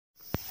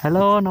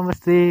Hello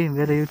नमस्ते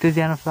मेरो YouTube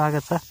channel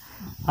स्वागत छ।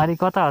 अनि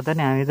कता हो त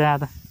नि हामी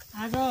चाहिँ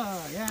आज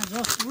यहाँ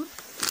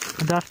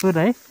जसपुर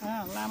है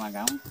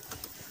लामागाउँ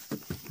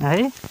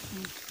है।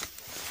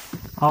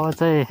 अब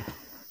चाहिँ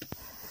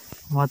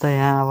म चाहिँ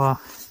यहाँ अब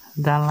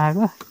जान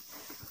लाग्यो।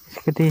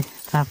 स्कुटी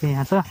चापी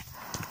यहाँ छ।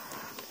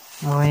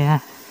 अब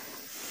यहाँ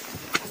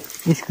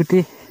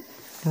स्कुटी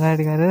राइड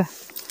गरेर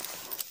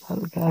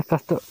हल्का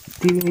कस्तो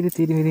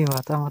तिरिमिरी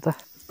भयो त म त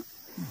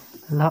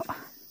ल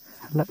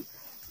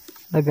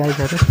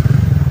गाइजहरू।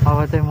 अब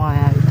चाहिँ म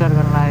यहाँ स्टार्ट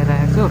गर्न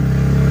लागिरहेको छु।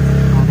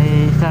 अनि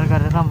स्टार्ट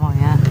गरेर म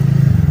यहाँ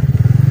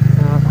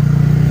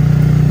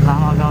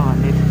लामागाउँ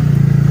भन्ने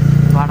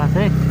बाटो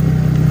चाहिँ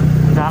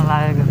जान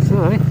लागेको छु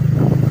है।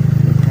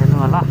 हेर्नु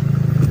होला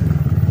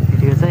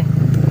भिडियो चाहिँ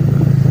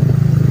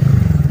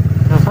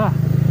त्यो छ।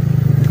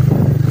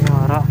 त्यो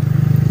भएर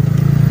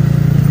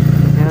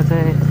यो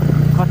चाहिँ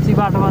कच्ची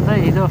बाटोमा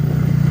चाहिँ हिजो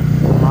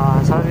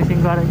सर्भिसिङ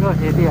गरेको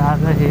फेरि आज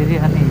फेरि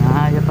अनि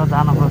यहाँ यता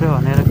जानु पऱ्यो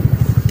भनेर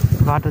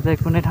बाटो चाहिँ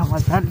कुनै ठाउँमा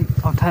अलिक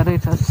अप्ठ्यारै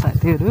छ।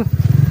 साथीहरू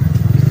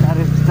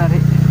बिस्तारै बिस्तारै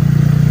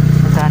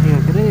जाने हो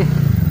के अरे।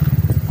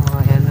 अब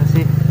हेर्नुहोस्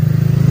है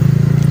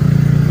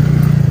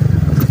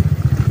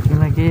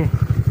किनकि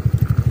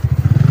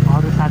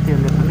अरू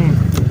साथीहरूले पनि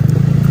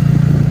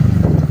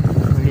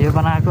भिडियो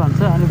बनाएको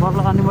हुन्छ। अनि बल्ल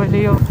अनि मैले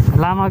यो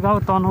लामागाउँ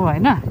तनहुँ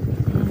होइन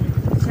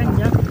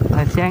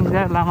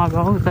स्याङ्जा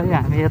लामागाउँ चाहिँ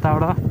हामी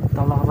यताबाट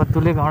तल अब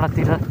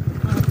तुलेगौँडातिर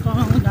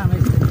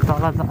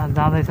तल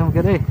जाँदैछौँ के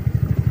अरे।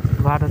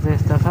 बाटो चाहिँ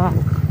यस्तो छ।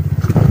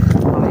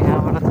 अब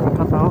यहाँबाट चाहिँ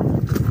कता हो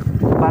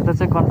बाटो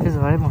चाहिँ कन्फ्युज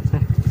भयो म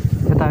चाहिँ।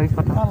 यता हो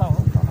कता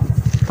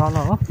तल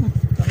हो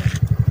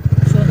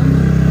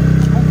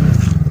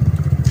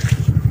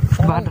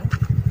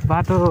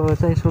बाटो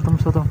चाहिँ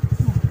सोधौँ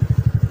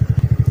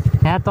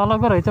यहाँ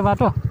तलको रहेछ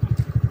बाटो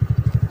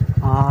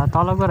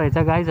तलको रहेछ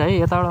गाइज है।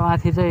 यताबाट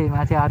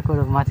माथि अर्को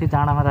माथि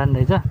डाँडामा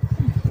जाने रहेछ।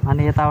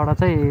 अनि यताबाट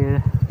चाहिँ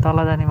तल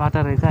जाने बाटो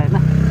रहेछ होइन।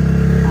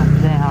 हामी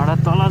चाहिँ यहाँबाट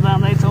तल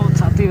जाँदैछौँ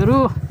साथीहरू।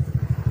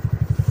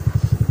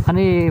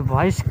 अनि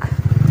भोइस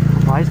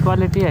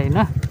क्वालिटी होइन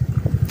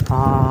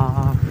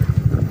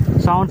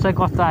साउन्ड चाहिँ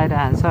कस्तो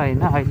आइरहेको छ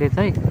होइन अहिले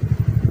चाहिँ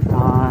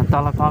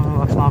तल कमेन्ट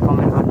बक्समा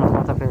कमेन्ट गर्नुहोस् न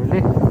तपाईँहरूले।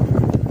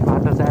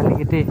 बाटो चाहिँ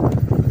अलिकति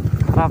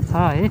खराब छ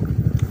है।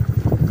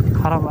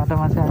 खराब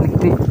बाटोमा चाहिँ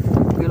अलिकति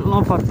हिँड्नु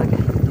पर्छ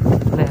क्या।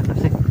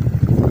 हेर्नुहोस् है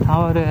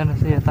ठाउँहरू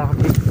हेर्नुहोस् है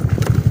यतापट्टि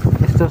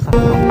यस्तो छ।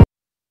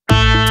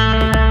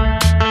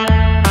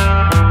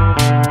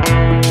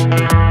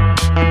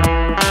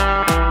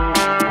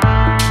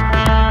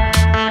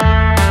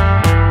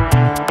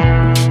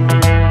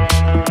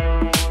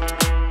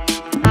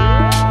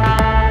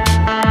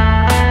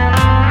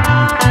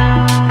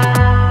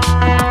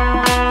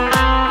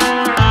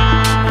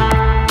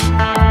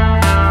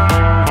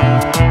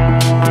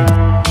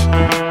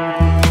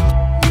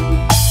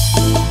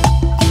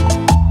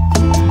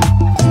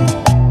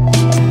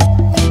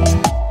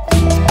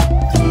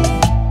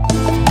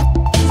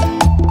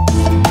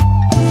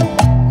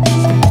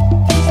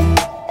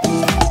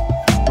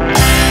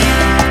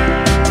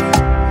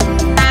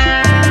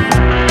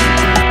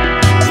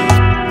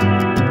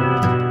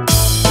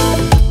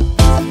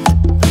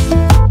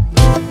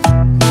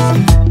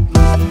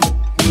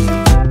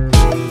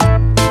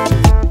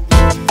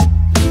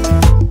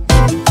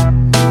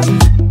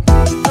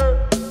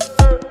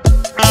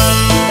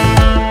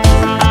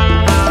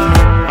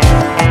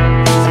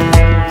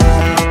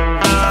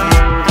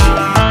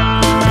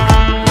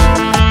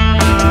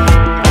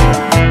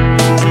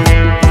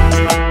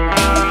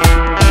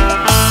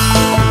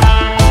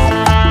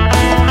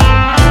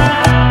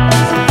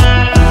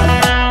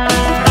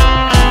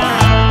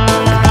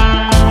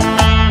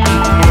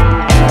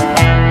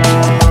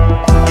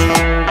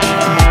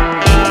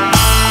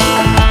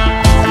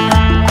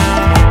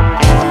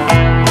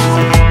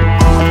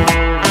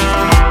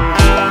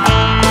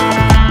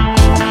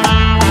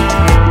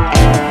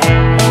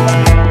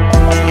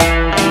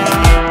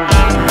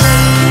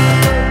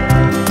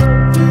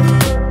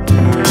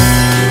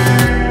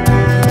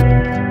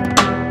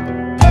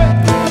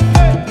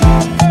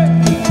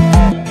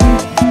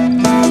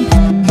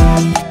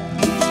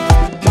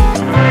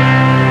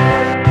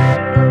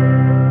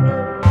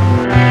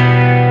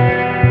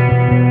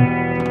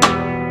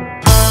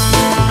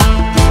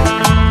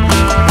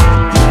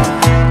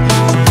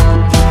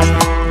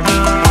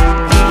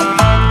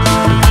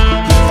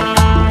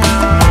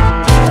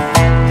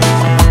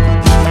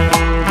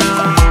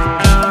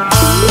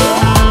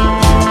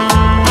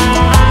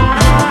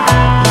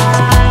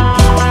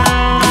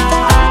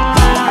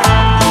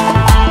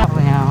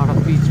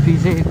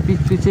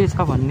 पिछे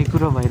छ भन्ने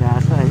कुरो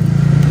भइरहेछ है।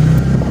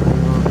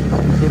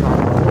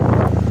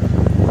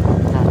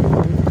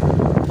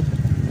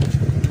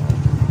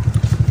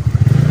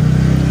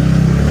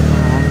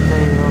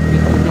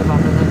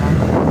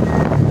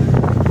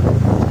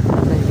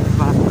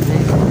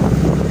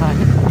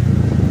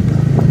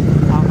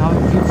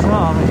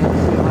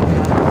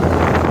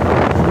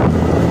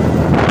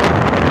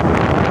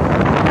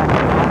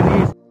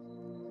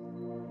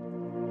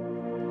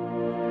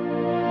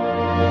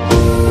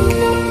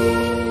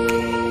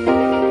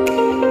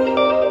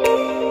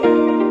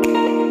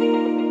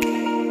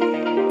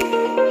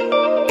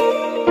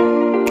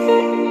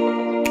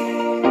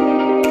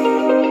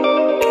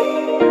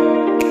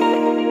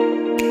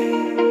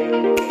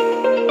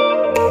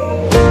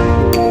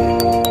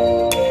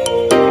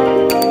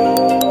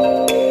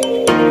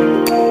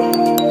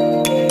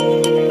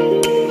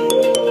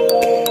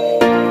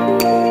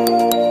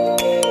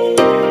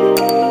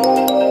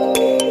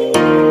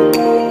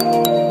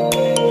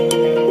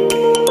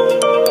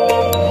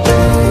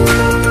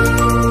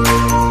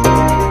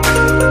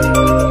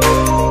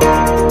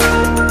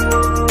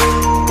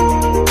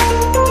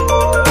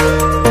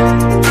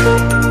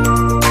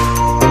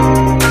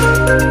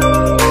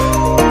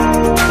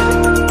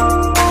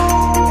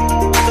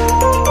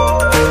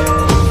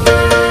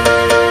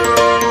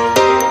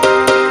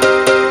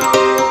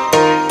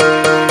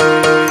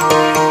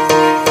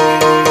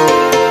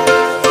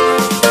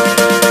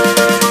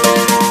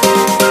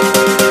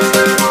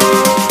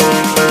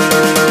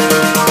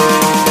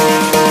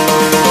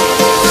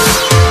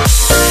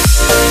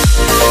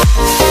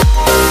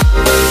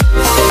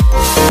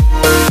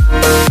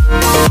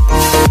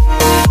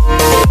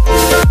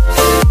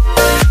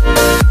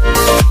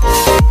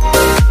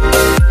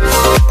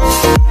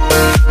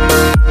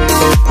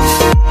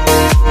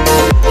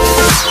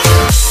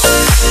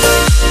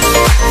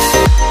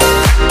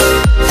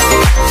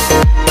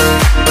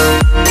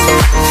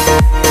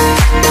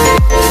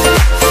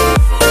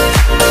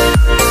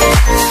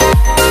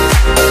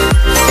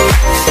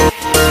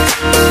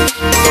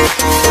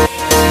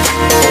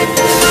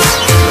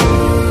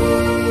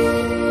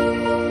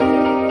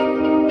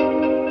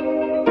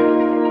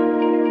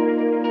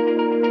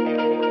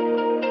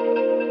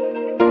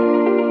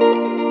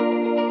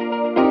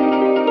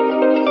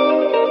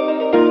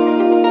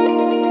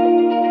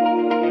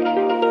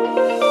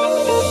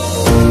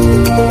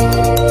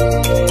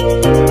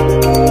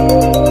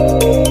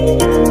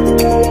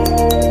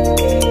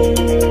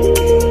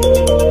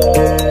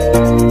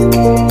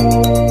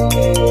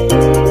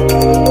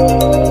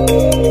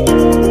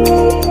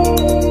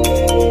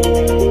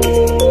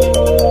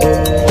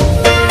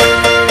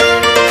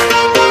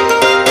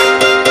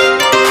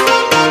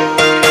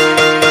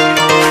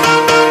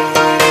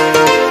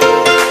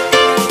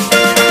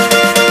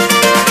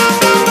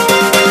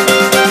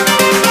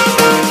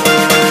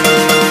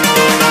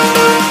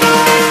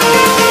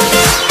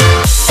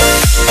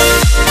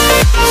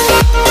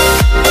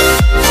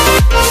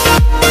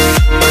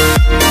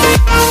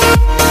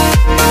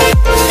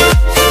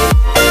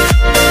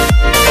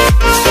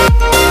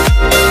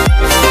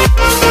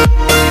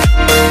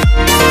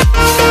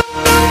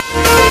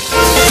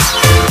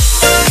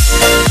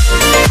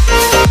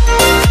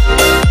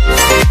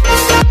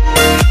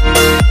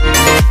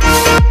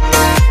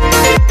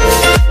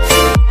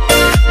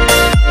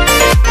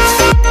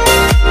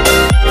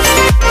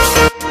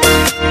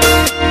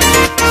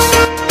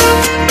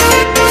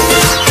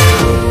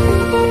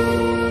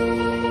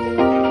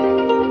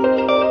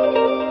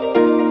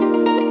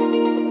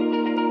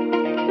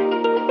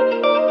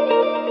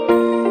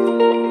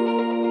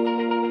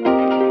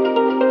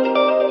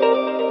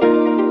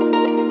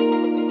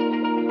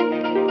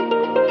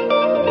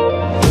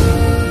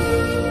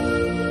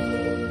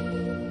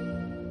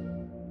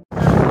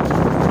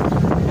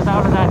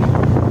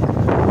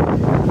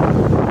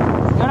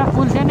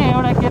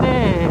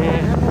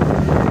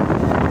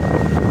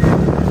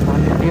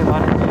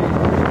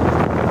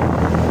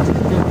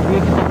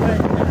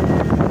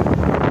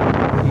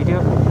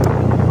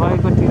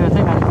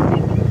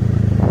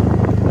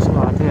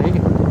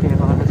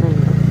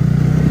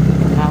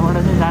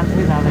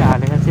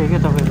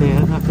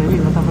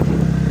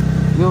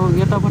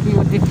 यतापट्टि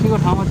यो देखिएको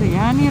ठाउँमा चाहिँ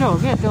यहाँनिर हो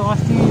क्या त्यो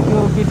अस्ति त्यो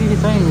केटी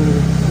चाहिँ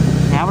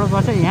यहाँबाट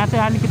गएछ यहाँ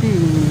चाहिँ अलिकति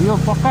यो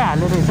पक्का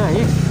हाल्ने रहेछ है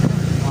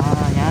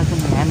यहाँ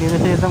चाहिँ यहाँनिर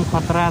चाहिँ एकदम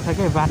खतरा छ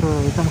क्या बाटो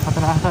एकदम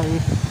खतरा छ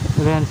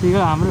है यो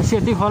हाम्रो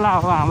सेती खोला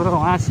हो हाम्रो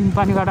वहाँ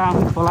सिमपानीबाट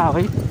आउने खोला हो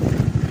है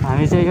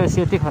हामी चाहिँ यो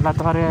सेती खोला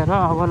तरेर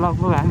अब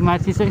लगभग हामी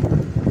माथि चाहिँ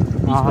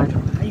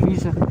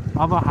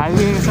अब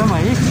हाइवेसम्म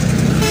है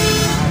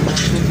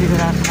त्यतिको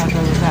रास्ता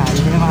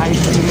हाइवेमा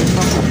आइपुगेको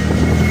छौँ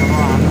अब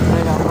हामी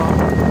चाहिँ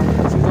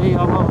अब सिधै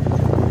अब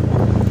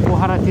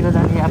पोखरातिर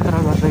जाने यात्रा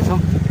गर्दैछौँ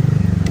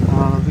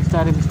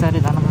बिस्तारै बिस्तारै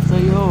जानुपर्छ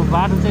यो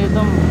बाटो चाहिँ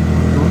एकदम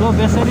धुलो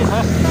बेसरी छ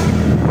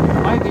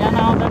है बिहान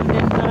आउँदा पनि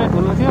डेन्जरै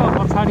धुलो थियो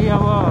पछाडि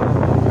अब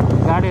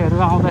गाडीहरू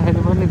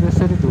आउँदाखेरि पनि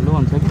बेसरी धुलो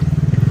हुन्छ कि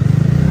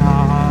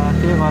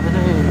त्यही भएर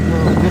चाहिँ यो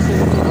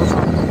बेसरी धुलो छ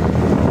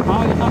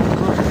एकदम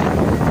धुलो छ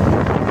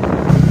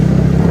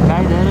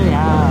गाइडहरू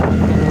यहाँ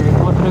के अरे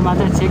कोत्रेमा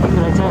चाहिँ चेकिङ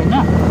रहेछ होइन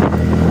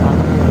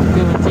अनि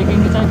त्यो चेकिङ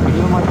चाहिँ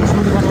भिडियो मैले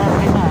सुट गरेर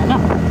छैन होइन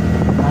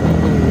अनि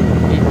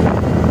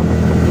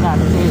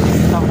तिनीहरूले चाहिँ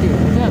यताउति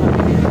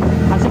हेरेको थियो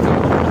खासै के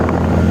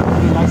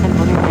अनि लाइसेन्स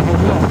पनि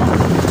देखाइदियो होइन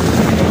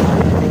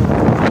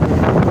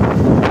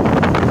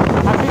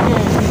खासै के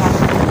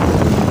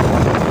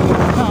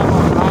अब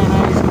नयाँ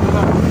नयाँ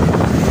स्कुलमा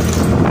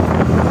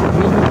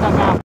यो जुत्ता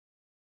कहाँ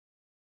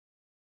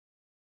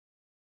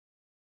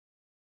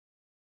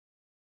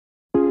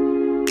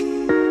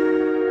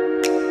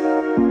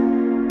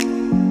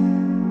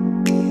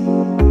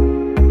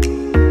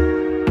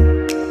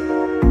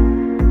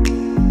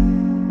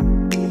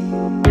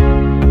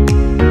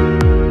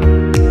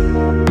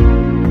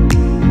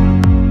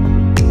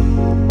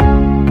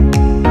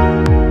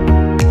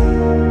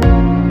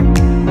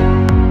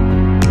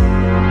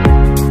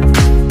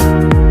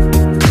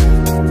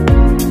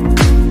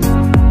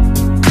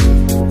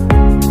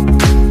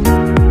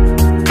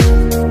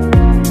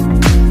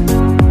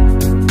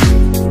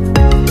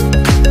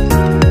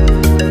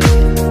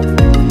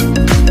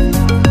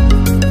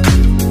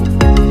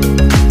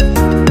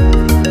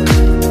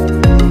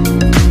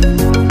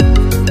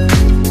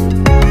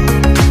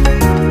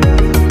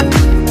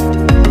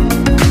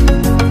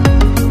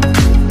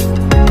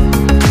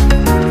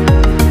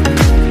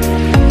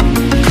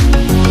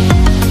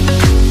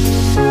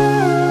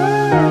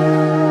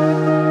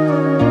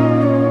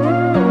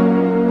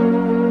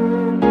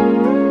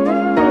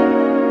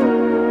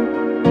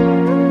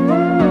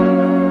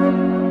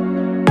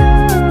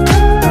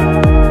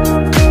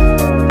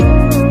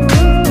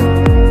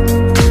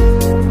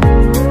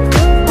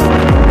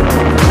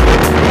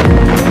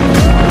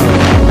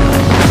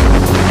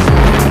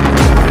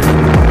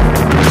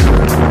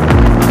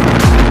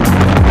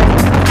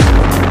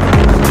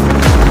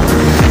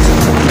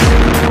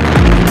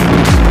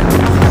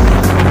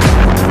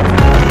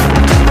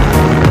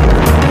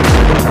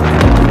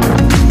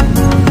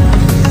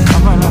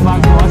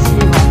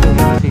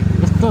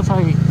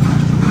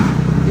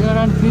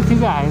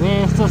पृथ्वी हाइवे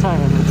यस्तो छ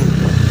हेर्नु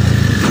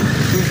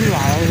पृथ्वी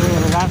हाइवे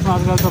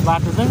LamaGauको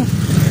बाटो चाहिँ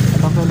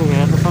तपाईँले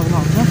हेर्न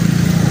सक्नुहुन्छ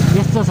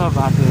यस्तो छ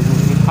बाटो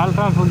हेर्नु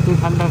खाल्टा खुल्टी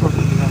त्यसले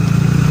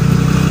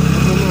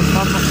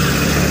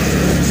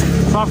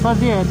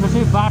सरसर्दी हेर्नु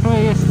चाहिँ बाटो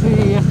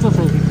यस्तो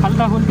छ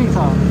खाल्टा खुल्टी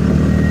छ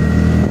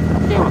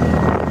के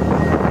हो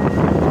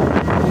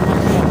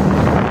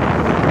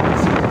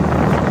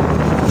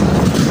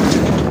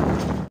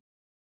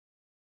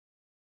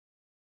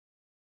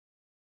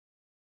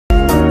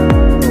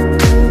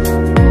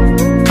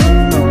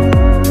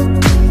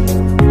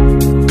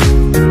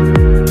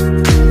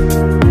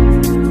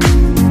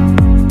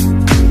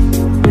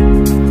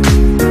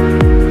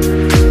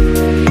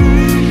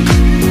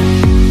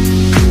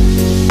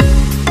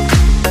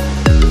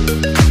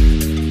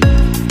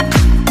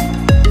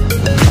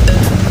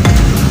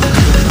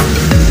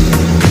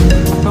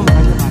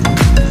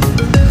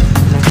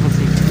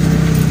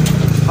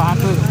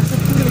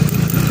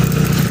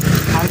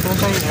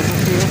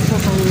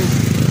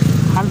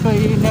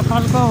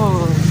नेपालको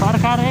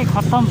सरकारै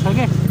खत्तम छ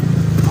के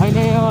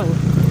अहिले यो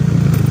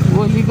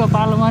ओलीको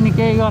पालोमा नि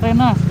केही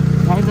गरेन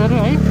गाइजहरू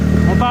है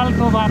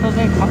नेपालको बाटो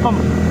चाहिँ खत्तम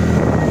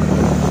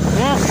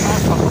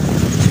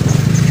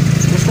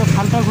यस्तो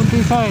खाल्टाखुल्टी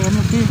छ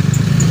हेर्नु कि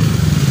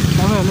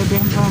तपाईँहरूले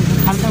देख्न सक्नुहुन्छ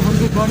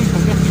खाल्टाखुल्टी बढी छ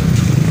क्या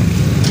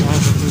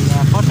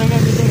पटकै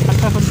बित्तिकै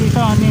खाल्टाखुल्टी छ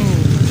अनि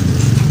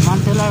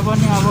मान्छेलाई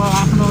पनि अब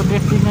आफ्नो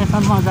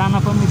डेस्टिनेसनमा जान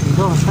पनि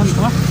ढिलो हुन्छ नि त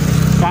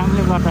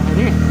कामले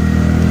गर्दाखेरि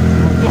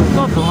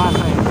यस्तो धुवा छ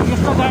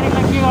यस्तो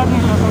गाडीलाई के गर्ने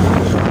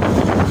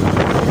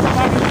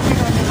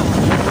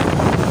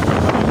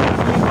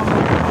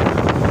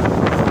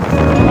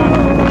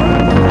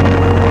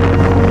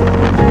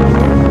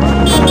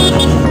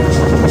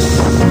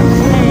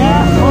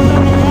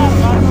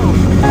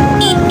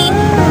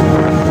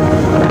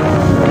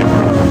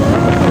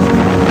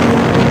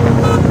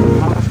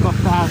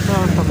कस्तो आएको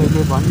छ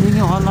तपाईँले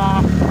भनिदिनु होला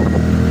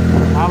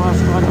आवाज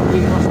क्वालिटी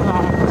कस्तो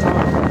आएको छ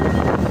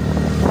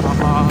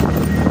अब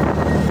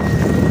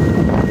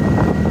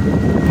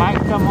माइक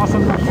त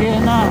मसँग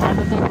थिएन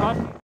अहिले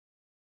चाहिँ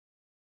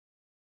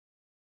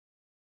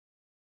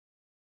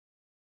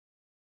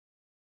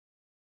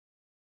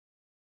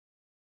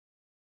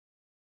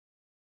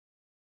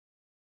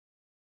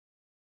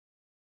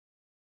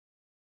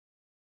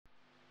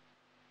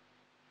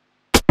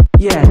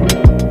Yeah.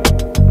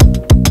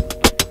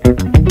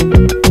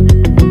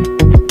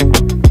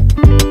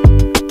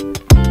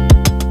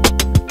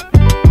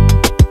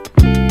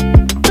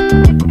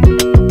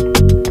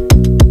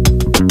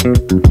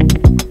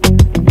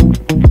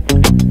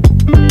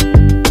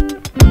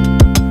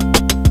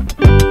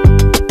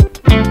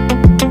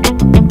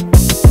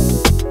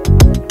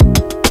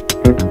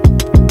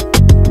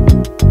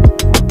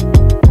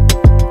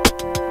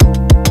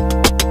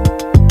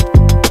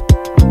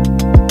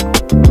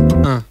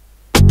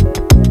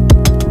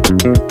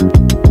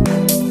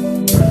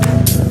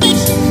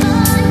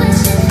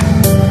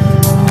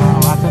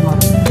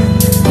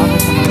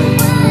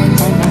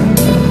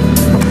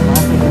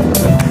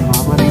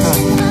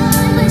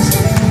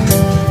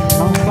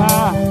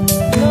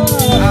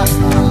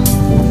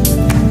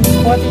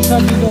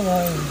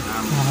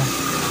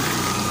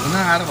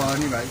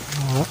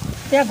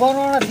 त्यहाँ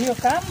गराउन थियो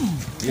काम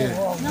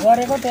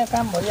गरेको त्यहाँ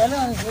काम भइहाल्यो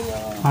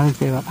अनि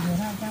त्यही भएर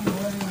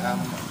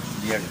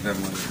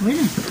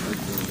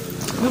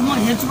म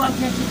हेर्छु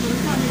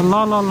ल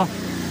ल ल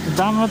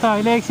जानु त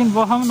अहिले एकछिन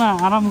बसौँ न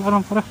आराम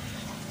गरौँ पुरा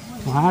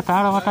उहाँ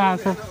टाढोबाट आएको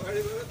छ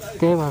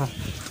त्यही भएर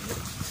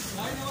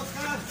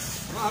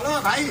हेलो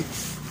भाइ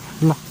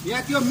ल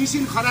यहाँ त्यो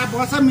मिसिन खराब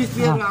बस्छ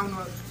मिस्त्रीहरू आउनु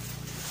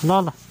ल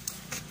ल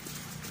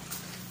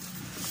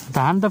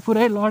धान त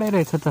पुरै लडे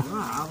रहेछ त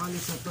हावाले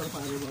सत्तर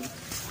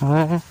पारेको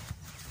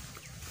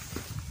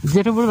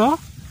जेठो बुढो हो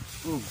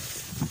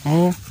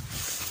ए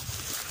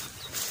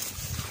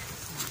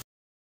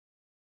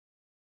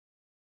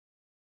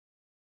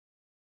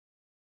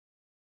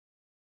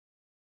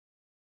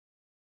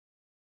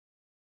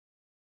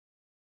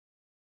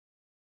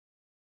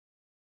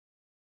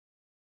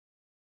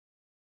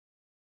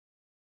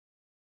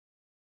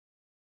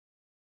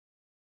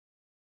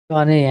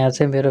अनि यहाँ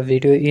चाहिँ मेरो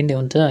भिडियो इन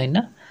हुन्छ होइन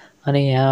अनि यहाँ